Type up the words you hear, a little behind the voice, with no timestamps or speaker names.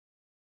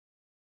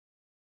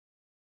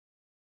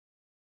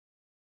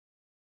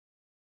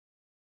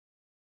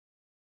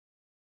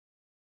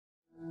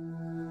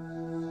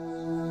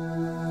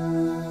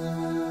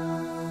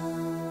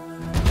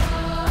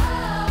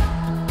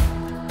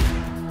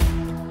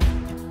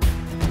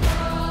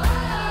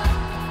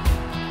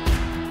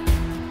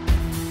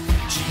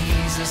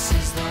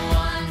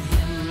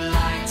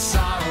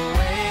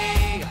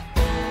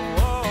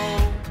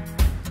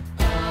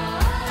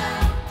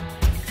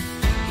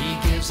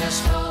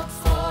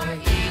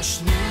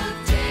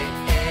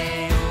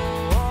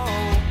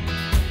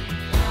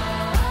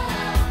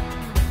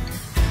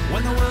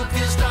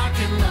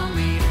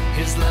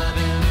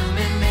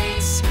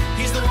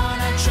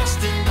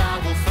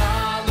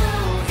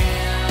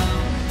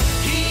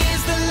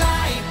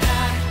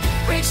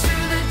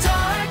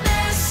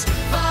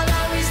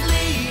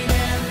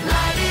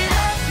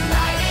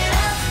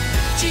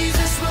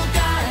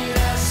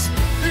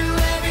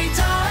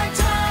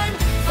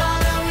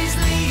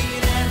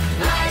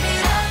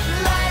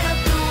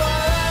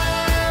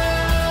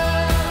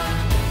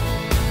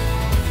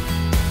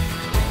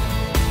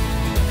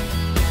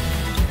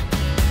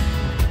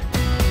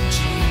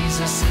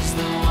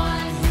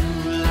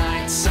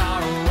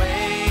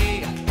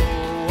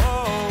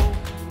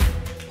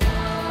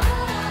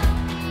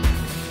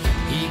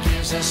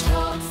Jesus,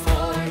 hope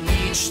for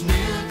each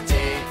new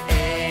day.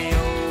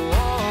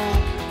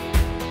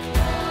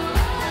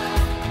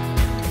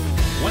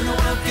 When the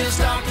world feels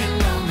dark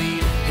and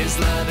lonely, His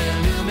love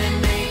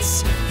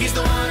illuminates. He's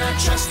the one I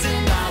trust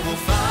and I will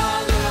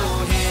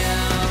follow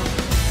Him.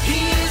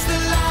 He is the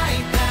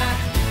light that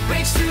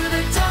breaks through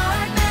the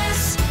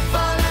darkness.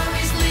 Follow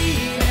His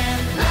lead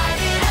and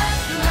light it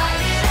up, light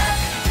it up.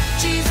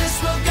 Jesus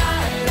will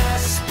guide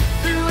us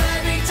through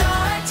every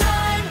dark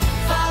time.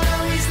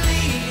 Follow His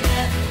lead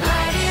and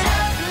light it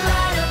up,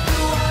 light up the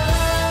world.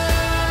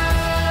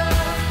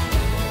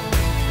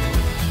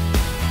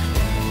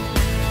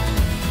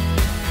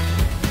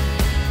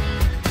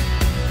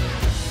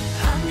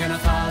 I'm gonna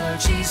follow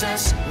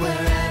Jesus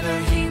wherever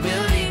He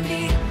will lead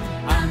me.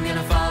 I'm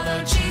gonna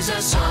follow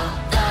Jesus all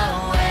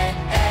the way.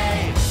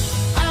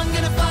 I'm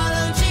gonna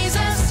follow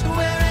Jesus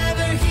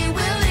wherever He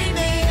will lead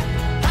me.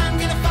 I'm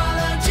gonna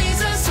follow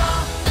Jesus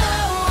all the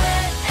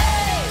way.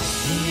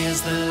 He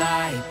is the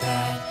light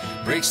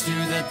that breaks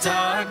through the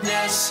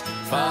darkness.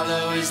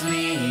 Follow His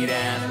lead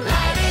and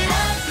light it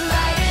up,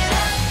 light it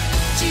up.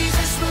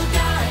 Jesus will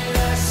guide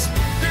us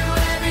through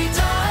every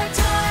dark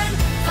time.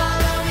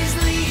 Follow His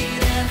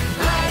lead and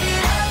light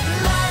it up,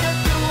 light up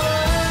the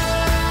world.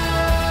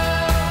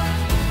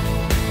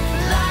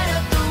 Light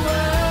up the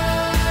world.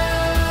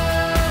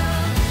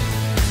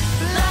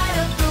 Light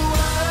up the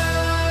world.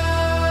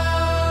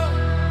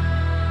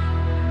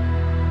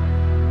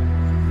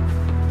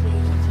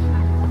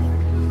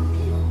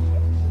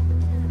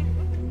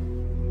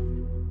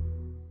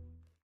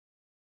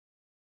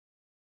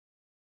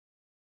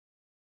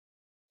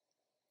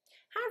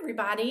 Hi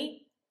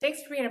everybody,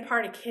 thanks for being a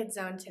part of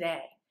KidZone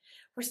today.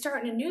 We're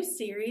starting a new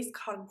series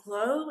called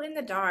Glow in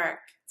the Dark.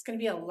 It's going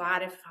to be a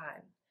lot of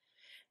fun.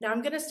 Now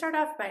I'm going to start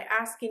off by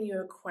asking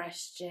you a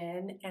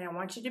question and I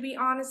want you to be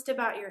honest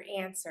about your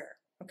answer,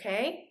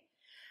 okay?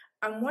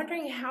 I'm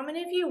wondering how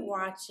many of you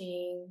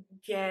watching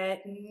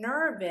get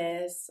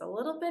nervous, a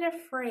little bit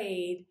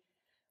afraid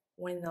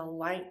when the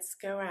lights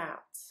go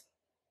out.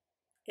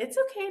 It's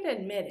okay to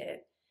admit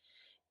it.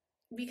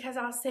 Because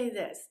I'll say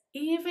this,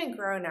 even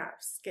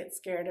grown-ups get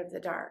scared of the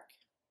dark.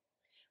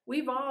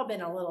 We've all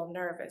been a little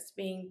nervous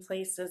being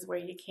places where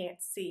you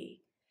can't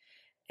see.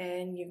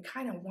 And you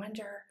kind of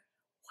wonder,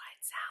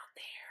 what's out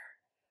there?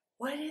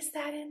 What is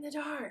that in the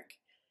dark?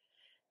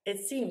 It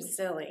seems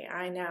silly,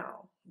 I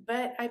know.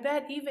 But I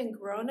bet even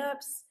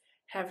grown-ups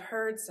have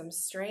heard some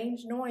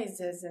strange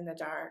noises in the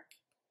dark.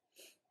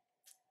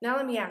 Now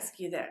let me ask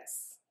you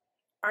this.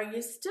 Are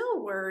you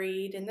still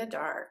worried in the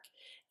dark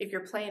if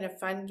you're playing a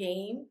fun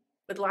game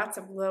with lots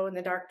of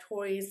glow-in-the-dark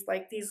toys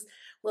like these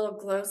little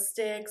glow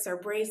sticks or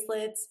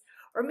bracelets,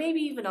 or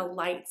maybe even a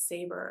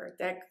lightsaber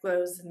that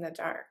glows in the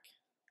dark?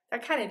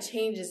 That kind of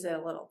changes it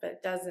a little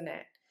bit, doesn't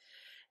it?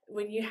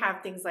 When you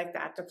have things like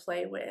that to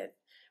play with,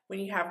 when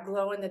you have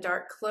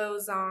glow-in-the-dark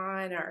clothes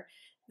on, or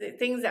the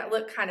things that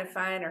look kind of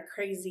fun or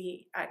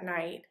crazy at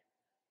night,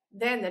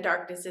 then the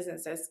darkness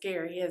isn't so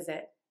scary, is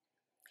it?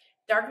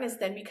 Darkness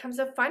then becomes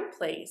a fun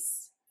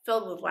place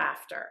filled with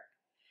laughter.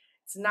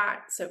 It's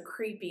not so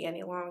creepy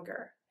any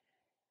longer.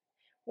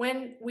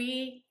 When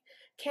we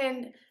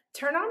can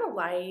turn on a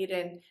light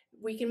and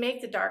we can make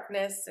the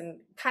darkness and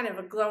kind of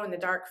a glow in the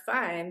dark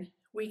fun,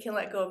 we can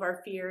let go of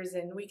our fears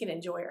and we can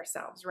enjoy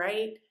ourselves,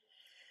 right?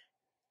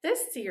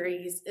 This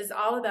series is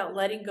all about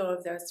letting go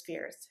of those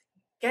fears,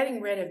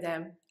 getting rid of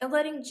them, and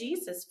letting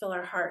Jesus fill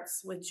our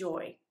hearts with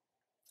joy.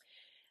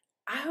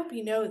 I hope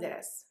you know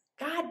this.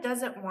 God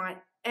doesn't want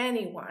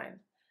anyone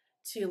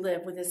to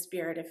live with a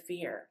spirit of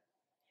fear.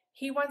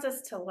 He wants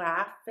us to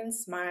laugh and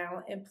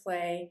smile and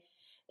play,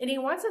 and He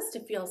wants us to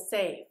feel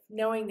safe,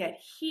 knowing that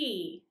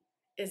He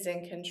is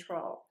in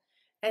control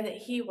and that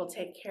He will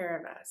take care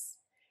of us.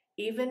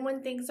 Even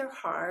when things are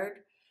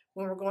hard,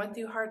 when we're going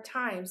through hard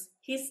times,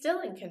 He's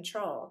still in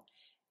control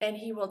and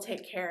He will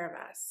take care of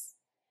us.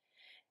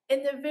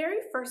 In the very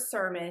first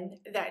sermon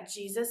that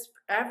Jesus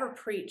ever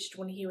preached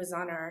when He was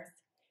on earth,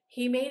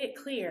 He made it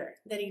clear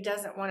that He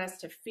doesn't want us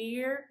to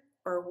fear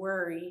or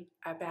worry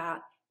about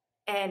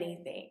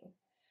anything.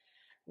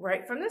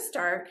 Right from the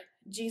start,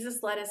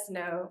 Jesus let us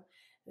know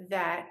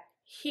that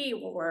He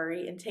will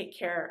worry and take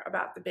care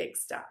about the big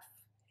stuff.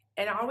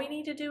 And all we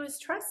need to do is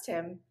trust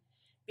Him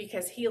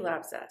because He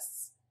loves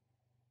us.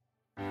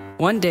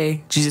 One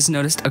day, Jesus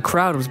noticed a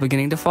crowd was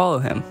beginning to follow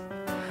Him.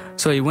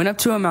 So He went up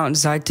to a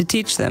mountainside to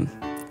teach them.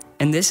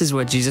 And this is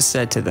what Jesus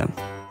said to them.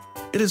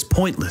 It is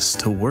pointless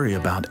to worry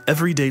about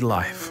everyday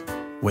life.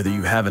 Whether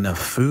you have enough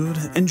food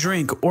and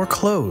drink or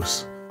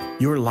clothes,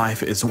 your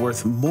life is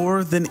worth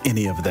more than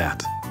any of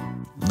that.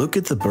 Look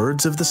at the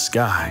birds of the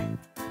sky.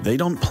 They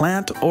don't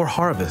plant or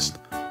harvest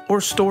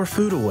or store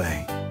food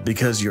away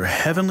because your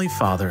heavenly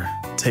Father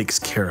takes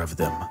care of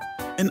them.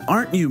 And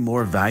aren't you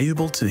more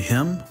valuable to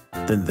Him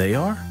than they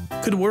are?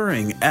 Could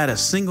worrying add a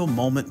single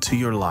moment to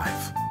your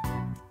life?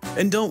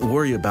 And don't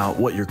worry about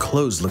what your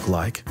clothes look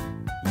like.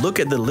 Look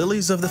at the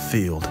lilies of the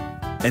field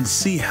and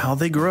see how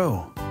they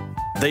grow.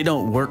 They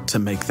don't work to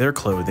make their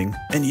clothing,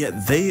 and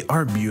yet they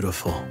are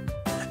beautiful.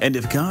 And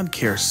if God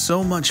cares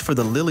so much for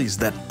the lilies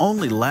that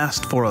only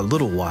last for a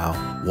little while,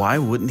 why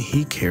wouldn't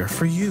He care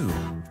for you?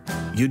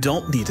 You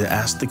don't need to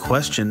ask the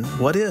question,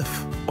 what if?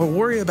 Or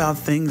worry about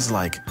things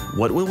like,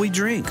 what will we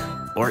drink?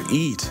 Or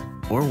eat?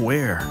 Or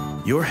wear?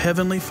 Your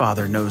Heavenly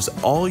Father knows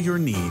all your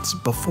needs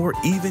before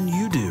even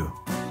you do.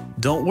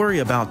 Don't worry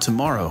about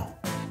tomorrow,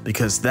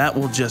 because that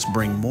will just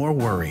bring more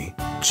worry.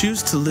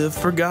 Choose to live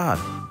for God,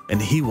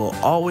 and He will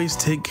always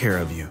take care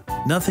of you.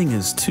 Nothing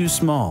is too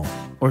small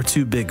or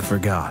too big for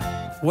God.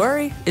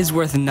 Worry is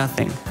worth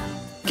nothing.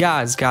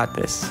 God's got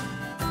this.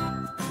 How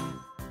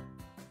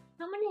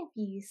many of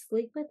you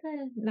sleep with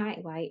a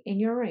nightlight in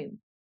your room?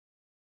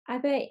 I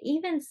bet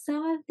even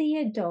some of the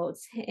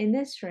adults in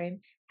this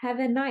room have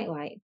a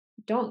nightlight,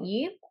 don't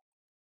you?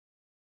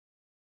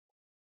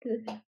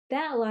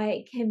 That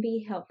light can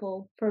be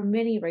helpful for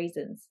many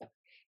reasons.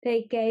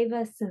 They gave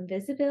us some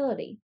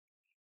visibility.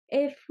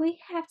 If we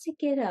have to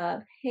get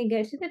up and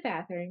go to the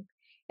bathroom,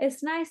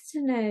 it's nice to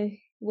know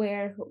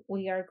where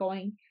we are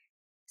going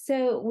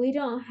so we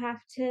don't have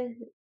to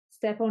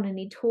step on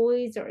any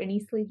toys or any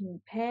sleeping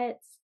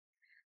pets.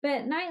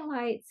 But night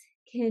lights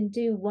can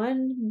do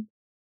one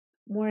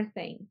more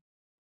thing.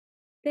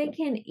 They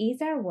can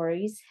ease our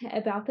worries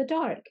about the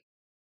dark.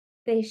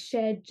 They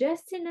shed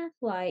just enough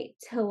light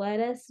to let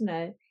us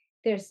know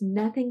there's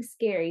nothing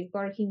scary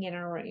lurking in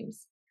our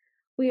rooms.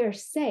 We are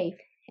safe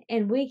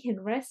and we can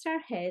rest our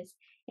heads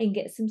and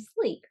get some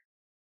sleep.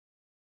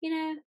 You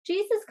know,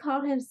 Jesus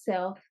called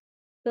Himself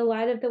the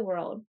light of the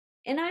world,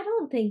 and I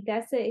don't think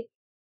that's a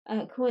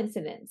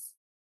coincidence.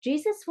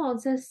 Jesus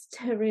wants us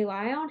to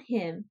rely on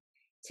Him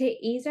to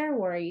ease our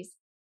worries.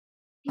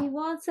 He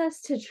wants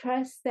us to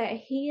trust that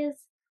He is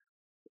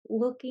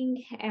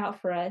looking out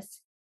for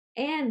us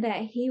and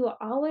that He will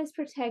always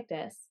protect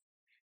us.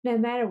 No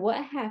matter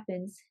what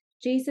happens,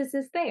 Jesus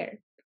is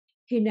there.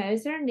 He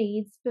knows our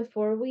needs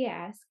before we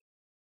ask,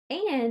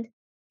 and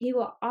He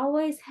will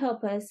always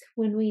help us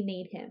when we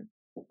need Him.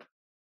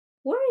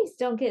 Worries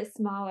don't get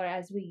smaller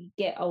as we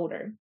get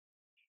older.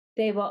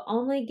 They will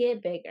only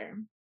get bigger.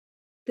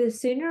 The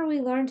sooner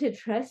we learn to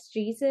trust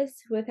Jesus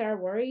with our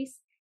worries,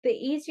 the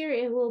easier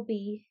it will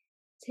be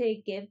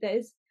to give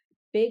those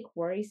big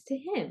worries to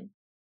Him.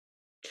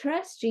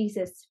 Trust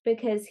Jesus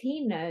because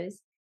He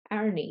knows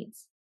our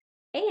needs,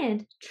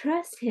 and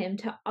trust Him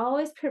to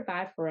always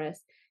provide for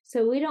us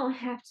so we don't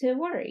have to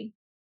worry.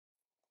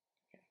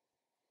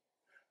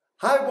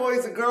 Hi,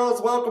 boys and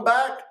girls. Welcome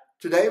back.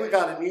 Today we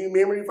got a new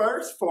memory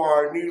verse for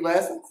our new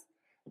lessons,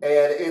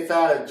 and it's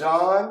out of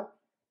John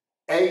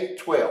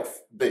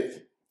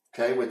 8:12b.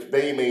 Okay, which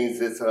B means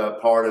it's a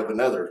part of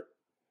another,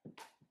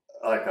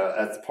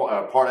 that's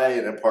part A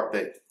and then part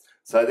B.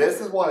 So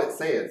this is what it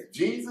says.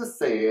 Jesus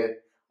said,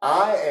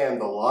 "I am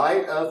the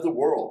light of the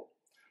world.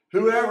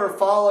 Whoever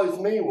follows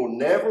me will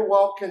never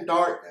walk in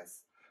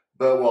darkness,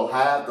 but will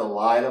have the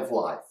light of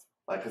life."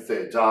 Like I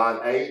said,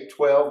 John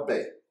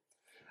 8:12b.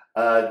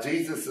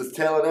 Jesus is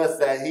telling us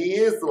that He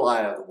is the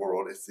light of the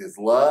world. It's His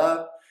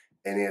love,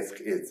 and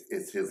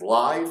it's His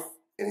life,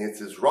 and it's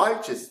His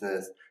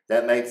righteousness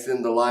that makes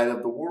Him the light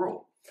of the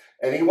world.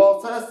 And He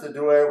wants us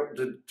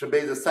to be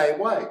the same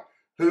way.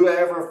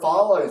 Whoever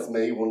follows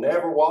me will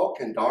never walk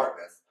in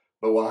darkness,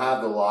 but will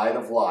have the light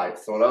of life.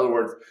 So in other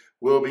words,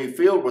 we'll be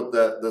filled with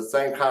the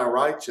same kind of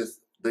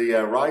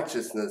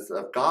righteousness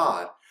of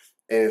God.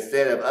 And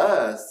instead of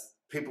us,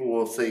 people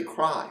will see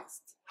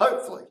Christ,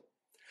 hopefully.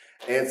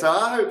 And so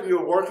I hope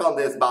you'll work on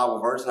this Bible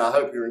verse, and I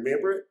hope you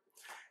remember it.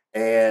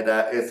 And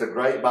it's a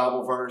great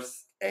Bible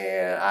verse,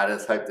 and I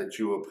just hope that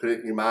you will put it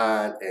in your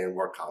mind and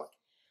work on it.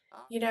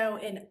 You know,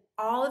 in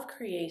all of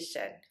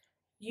creation,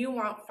 you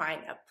won't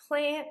find a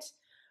plant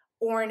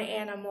or an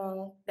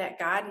animal that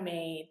God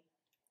made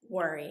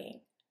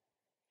worrying.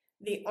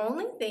 The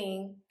only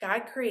thing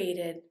God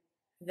created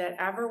that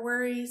ever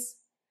worries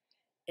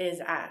is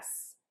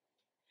us.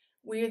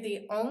 We're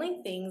the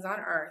only things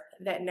on earth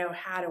that know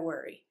how to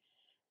worry.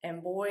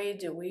 And boy,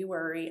 do we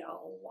worry a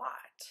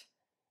lot.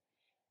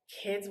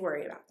 Kids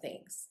worry about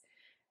things.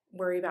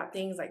 Worry about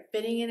things like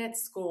fitting in at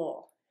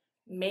school,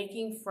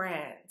 making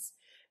friends.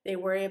 They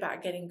worry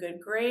about getting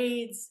good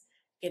grades,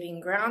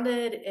 getting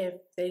grounded if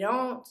they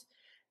don't.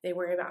 They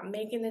worry about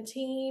making the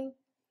team.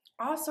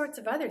 All sorts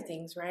of other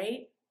things,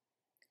 right?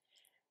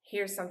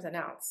 Here's something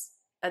else.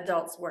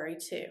 Adults worry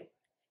too.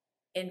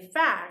 In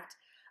fact,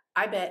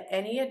 I bet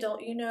any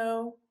adult you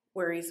know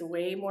worries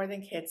way more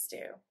than kids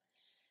do.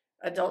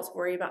 Adults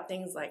worry about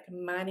things like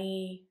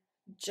money,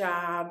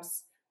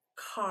 jobs,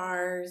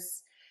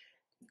 cars,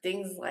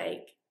 things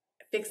like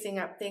fixing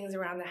up things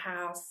around the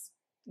house,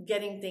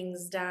 getting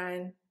things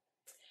done.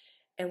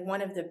 And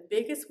one of the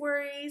biggest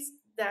worries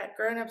that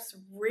grown-ups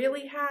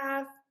really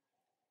have,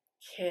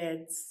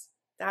 kids.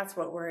 That's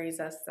what worries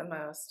us the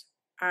most,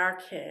 our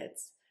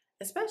kids,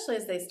 especially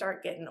as they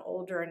start getting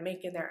older and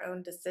making their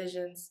own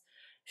decisions.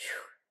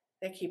 Whew,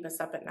 they keep us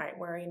up at night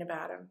worrying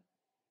about them.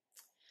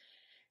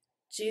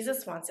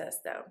 Jesus wants us,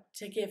 though,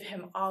 to give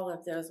Him all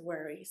of those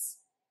worries.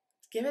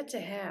 Give it to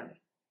Him.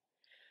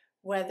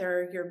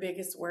 Whether your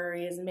biggest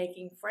worry is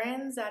making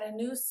friends at a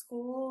new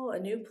school, a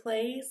new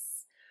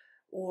place,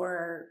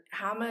 or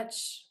how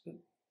much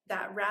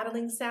that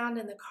rattling sound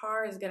in the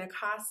car is going to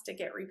cost to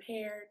get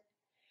repaired.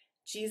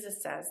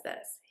 Jesus says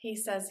this. He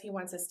says he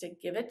wants us to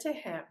give it to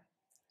him.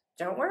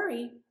 Don't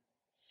worry.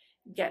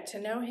 Get to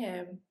know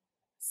him.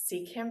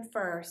 Seek him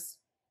first,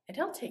 and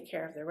he'll take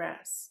care of the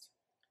rest.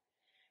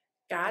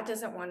 God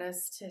doesn't want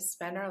us to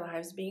spend our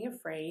lives being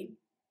afraid.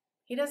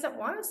 He doesn't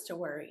want us to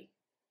worry.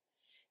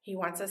 He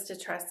wants us to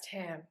trust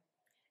him.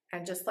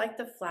 And just like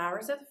the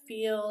flowers of the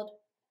field,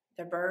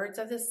 the birds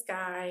of the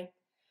sky,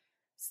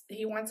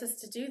 he wants us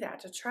to do that,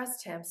 to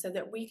trust him so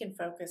that we can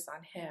focus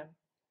on him,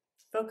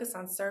 focus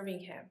on serving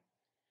him.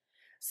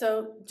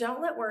 So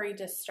don't let worry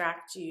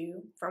distract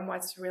you from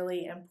what's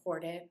really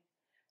important.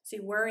 See,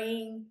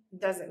 worrying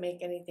doesn't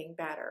make anything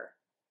better.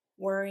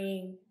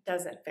 Worrying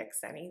doesn't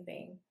fix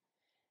anything.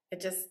 It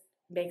just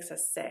makes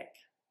us sick,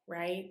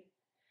 right?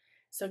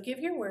 So give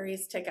your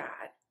worries to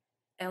God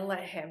and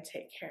let him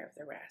take care of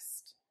the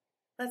rest.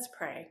 Let's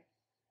pray.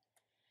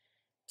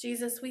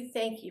 Jesus, we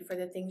thank you for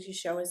the things you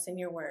show us in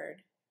your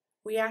word.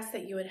 We ask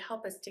that you would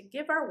help us to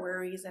give our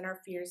worries and our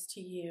fears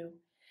to you,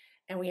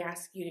 and we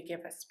ask you to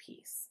give us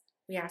peace.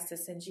 We ask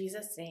this in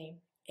Jesus'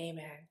 name.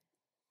 Amen.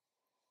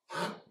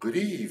 Good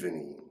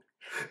evening.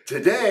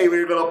 Today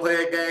we're going to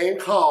play a game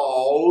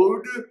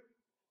called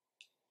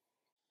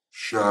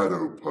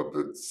Shadow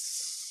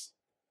Puppets.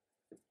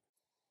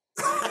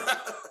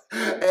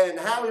 And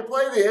how we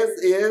play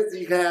this is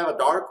you can have a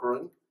dark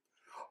room,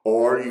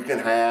 or you can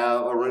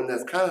have a room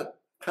that's kind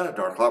of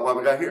dark, like what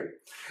we got here.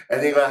 And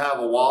then you're going to have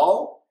a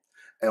wall,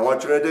 and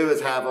what you're going to do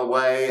is have a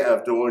way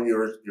of doing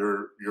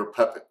your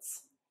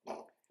puppets.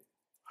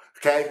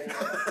 Okay?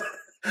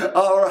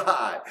 All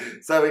right.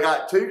 So we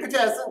got two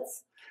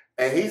contestants,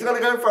 and he's going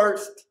to go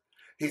first.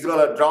 He's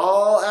going to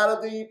draw out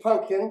of the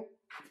pumpkin.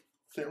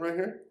 See it right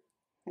here?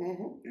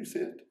 You see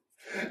it.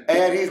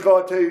 And he's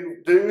going to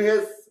do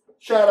his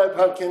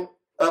shadow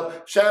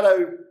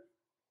shadow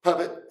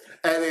puppet,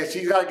 and then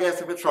she's got to guess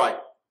if it's right.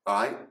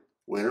 All right?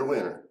 Winner,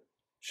 winner.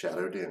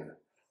 Shadow dinner.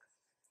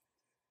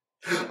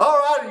 All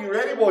right, are you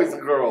ready, boys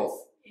and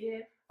girls? Yeah.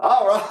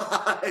 All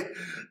right,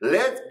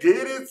 let's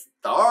get it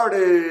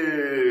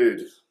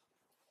started.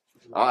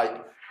 All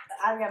right.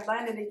 I got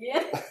blinded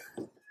again.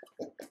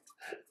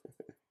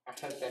 I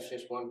hope that's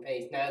just one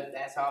page. No,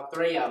 that's all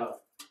three of them.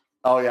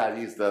 Oh, yeah, I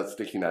used the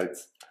sticky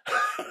notes.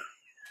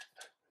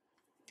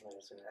 What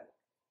is that?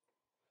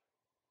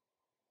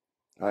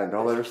 All right,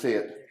 don't let her see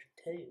it.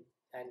 There's two.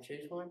 I can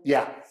choose one?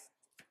 Yeah.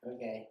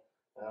 Okay.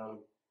 I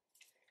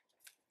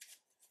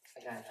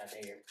got it out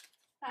here.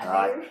 All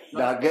right.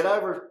 Now get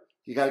over.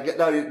 You got to get,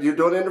 no, you're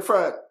doing it in the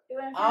front.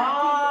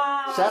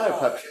 Oh! Shadow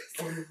puppet.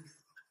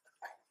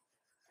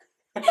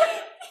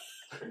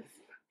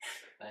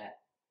 That.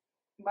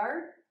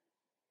 Bird?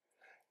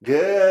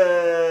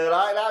 Good.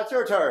 All right, now it's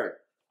your turn.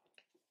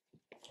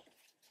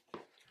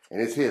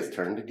 And it's his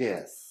turn to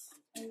guess.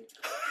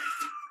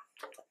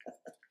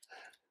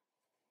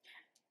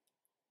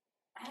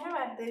 How do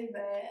I do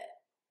that?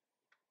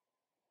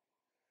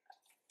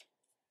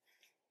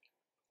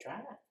 Try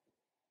it.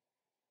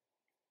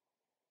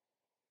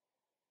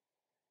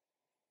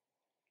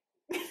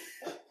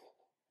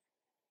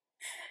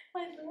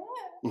 Like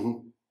that?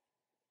 Mm-hmm.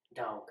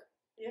 Dog.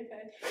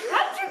 Okay.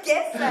 How did you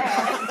guess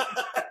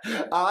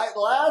that? All right,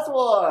 last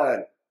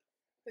one.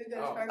 Who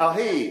goes first? Oh,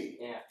 he.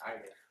 Yeah, I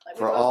get it. Like,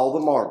 For we all the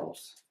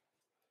marbles.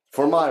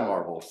 For my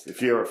marbles,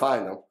 if you ever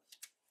find them.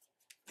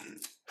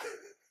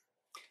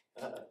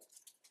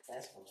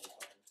 That's one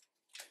hard.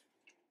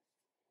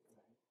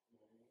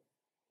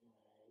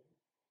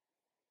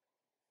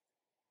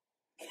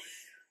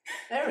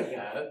 There we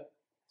go.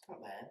 It's not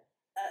bad.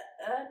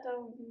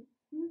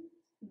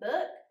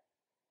 Duck?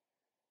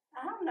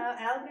 I don't know.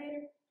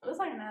 Alligator? Looks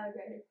like an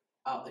alligator.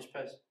 Oh, there's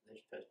supposed to be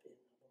another one.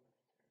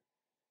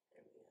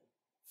 There we go.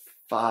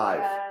 5,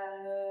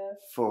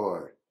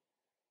 4,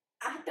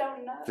 I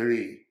don't know.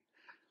 3.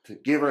 To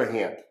give her a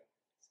hint.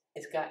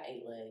 It's got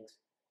 8 legs.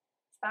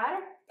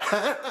 Spider?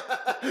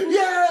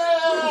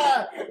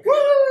 Yeah!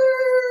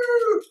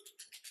 Woo!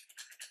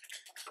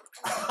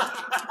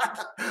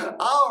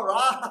 All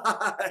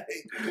right.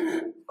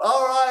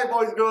 All right,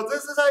 boys and girls.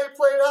 This is how you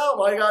play it out.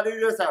 All you got to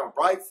do is have a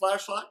bright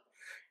flashlight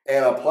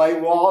and a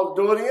plain wall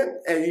to do it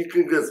in, and you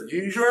can just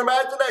use your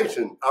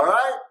imagination. All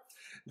right?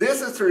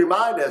 This is to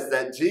remind us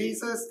that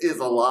Jesus is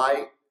a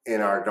light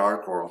in our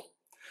dark world,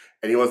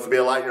 and he wants to be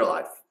a light in your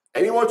life.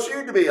 And he wants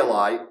you to be a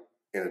light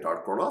in a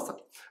dark world also.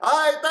 All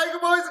right, thank you,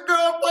 boys and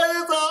girls. Play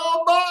this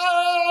all.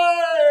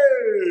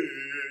 Bye!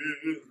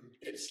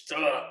 It's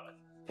stuck.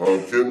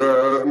 Pumpkin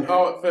Man.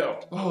 Oh, it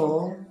fell.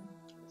 Oh.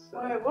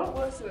 Wait, what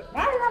was it?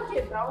 Why did I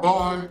get those?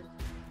 Bye.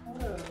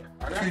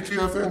 I got,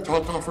 TTFN,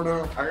 ta-ta for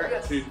now. I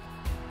got two.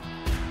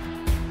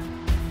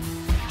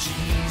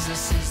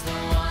 Jesus is the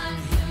one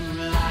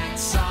who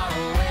lights our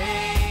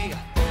way.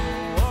 Oh,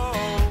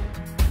 oh,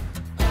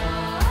 oh.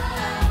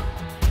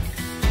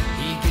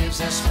 He gives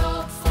us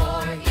hope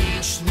for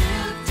each new